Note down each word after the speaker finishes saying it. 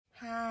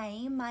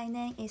my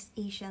name is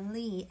Hsuan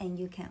Lee, and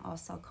you can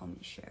also call me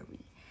Sherry.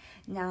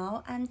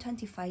 Now I'm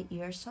 25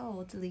 years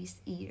old this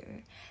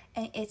year,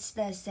 and it's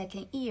the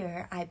second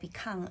year I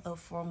become a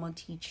formal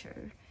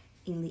teacher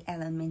in the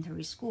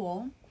elementary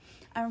school.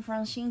 I'm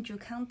from Hsinchu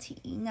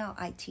County. Now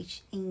I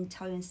teach in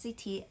Taoyuan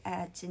City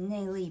at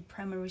Neili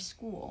Primary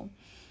School.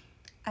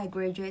 I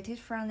graduated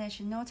from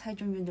National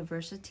Taichung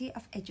University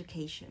of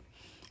Education.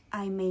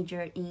 I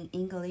major in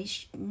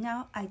English.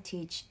 Now I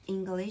teach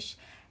English,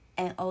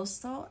 and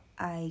also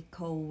I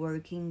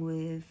co-working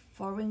with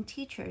foreign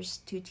teachers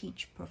to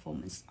teach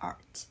performance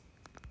art.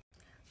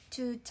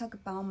 To talk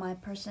about my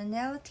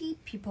personality,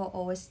 people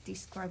always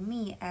describe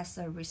me as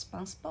a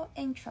responsible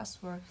and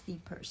trustworthy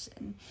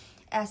person.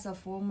 As a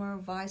former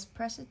vice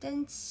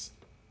president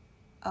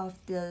of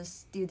the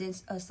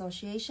Students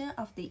Association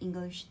of the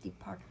English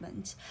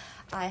Department,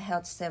 I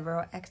held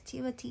several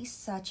activities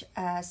such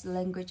as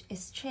language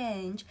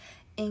exchange,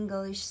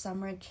 English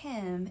summer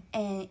camp,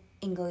 and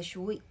English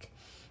week.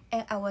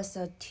 And I was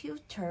a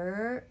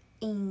tutor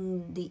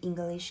in the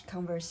English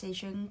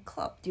Conversation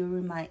Club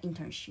during my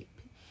internship.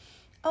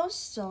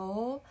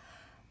 Also,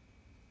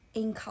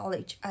 in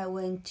college, I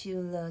went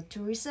to the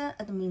tourism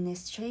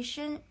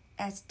administration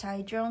at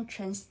Taichung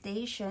train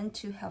station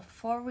to help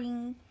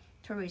foreign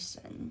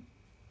tourism.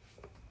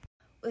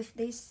 With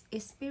this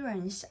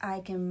experience,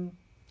 I can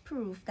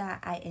prove that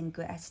I am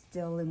good at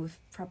dealing with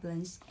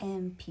problems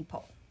and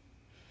people.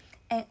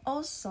 And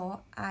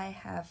also, I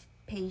have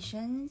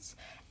patience,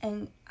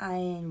 and I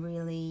am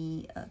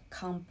really a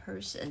calm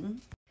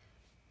person.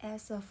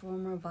 As a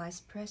former vice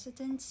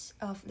president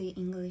of the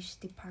English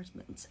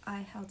department,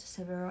 I held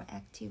several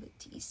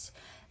activities,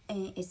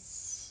 and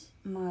it's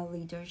my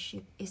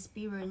leadership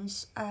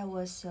experience. I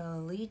was a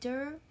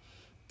leader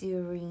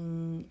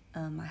during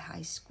my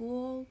high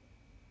school.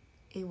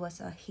 It was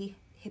a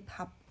hip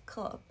hop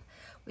club,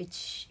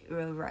 which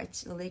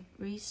writes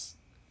lyrics.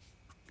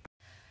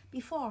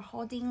 Before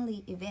holding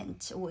the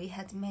event, we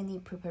had many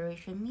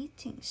preparation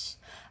meetings.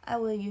 I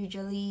will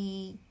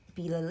usually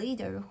be the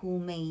leader who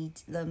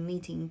made the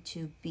meeting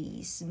to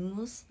be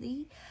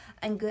smoothly.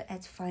 I'm good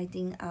at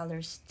finding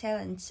others'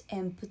 talents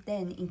and put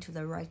them into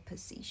the right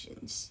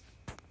positions.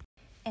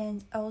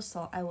 And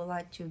also, I would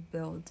like to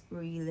build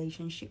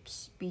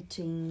relationships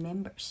between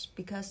members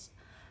because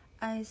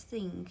I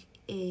think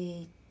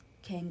it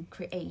can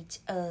create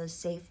a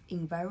safe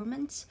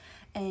environment,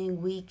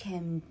 and we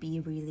can be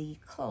really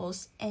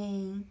close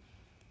and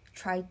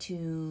try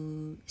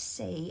to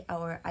say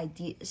our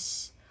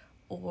ideas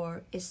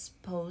or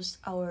expose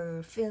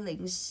our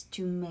feelings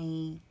to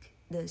make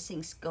the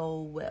things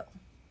go well.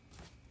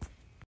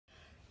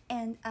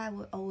 And I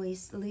will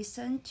always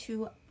listen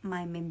to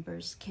my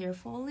members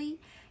carefully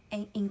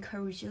and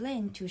encourage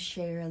them to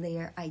share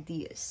their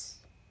ideas.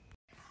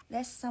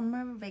 Last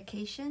summer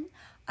vacation,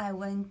 I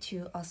went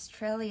to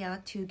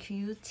Australia to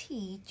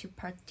QUT to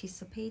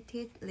participate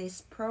in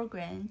this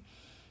program.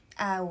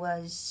 I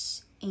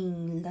was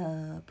in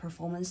the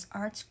performance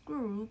arts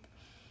group,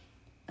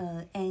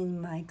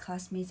 and my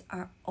classmates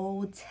are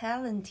all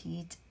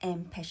talented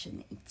and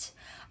passionate.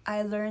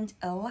 I learned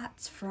a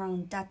lot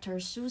from Dr.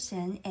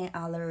 Susan and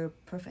other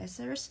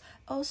professors.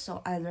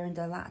 Also, I learned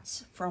a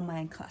lot from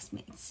my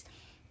classmates.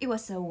 It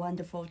was a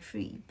wonderful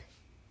trip.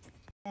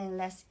 And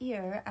last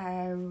year,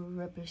 I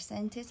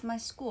represented my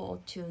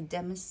school to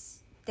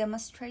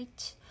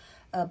demonstrate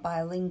a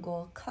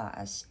bilingual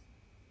class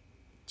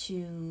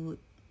to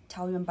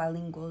Taoyuan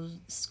Bilingual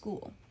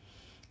School.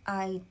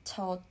 I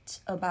taught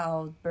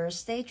about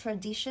birthday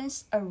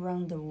traditions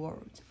around the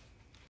world.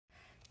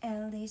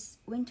 And this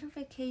winter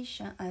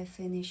vacation, I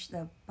finished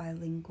the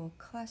bilingual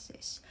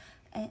classes,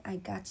 and I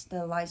got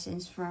the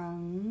license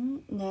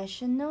from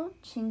National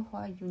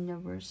Tsinghua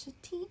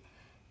University,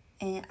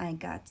 and I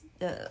got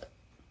the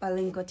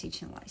bilingual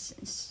teaching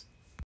license.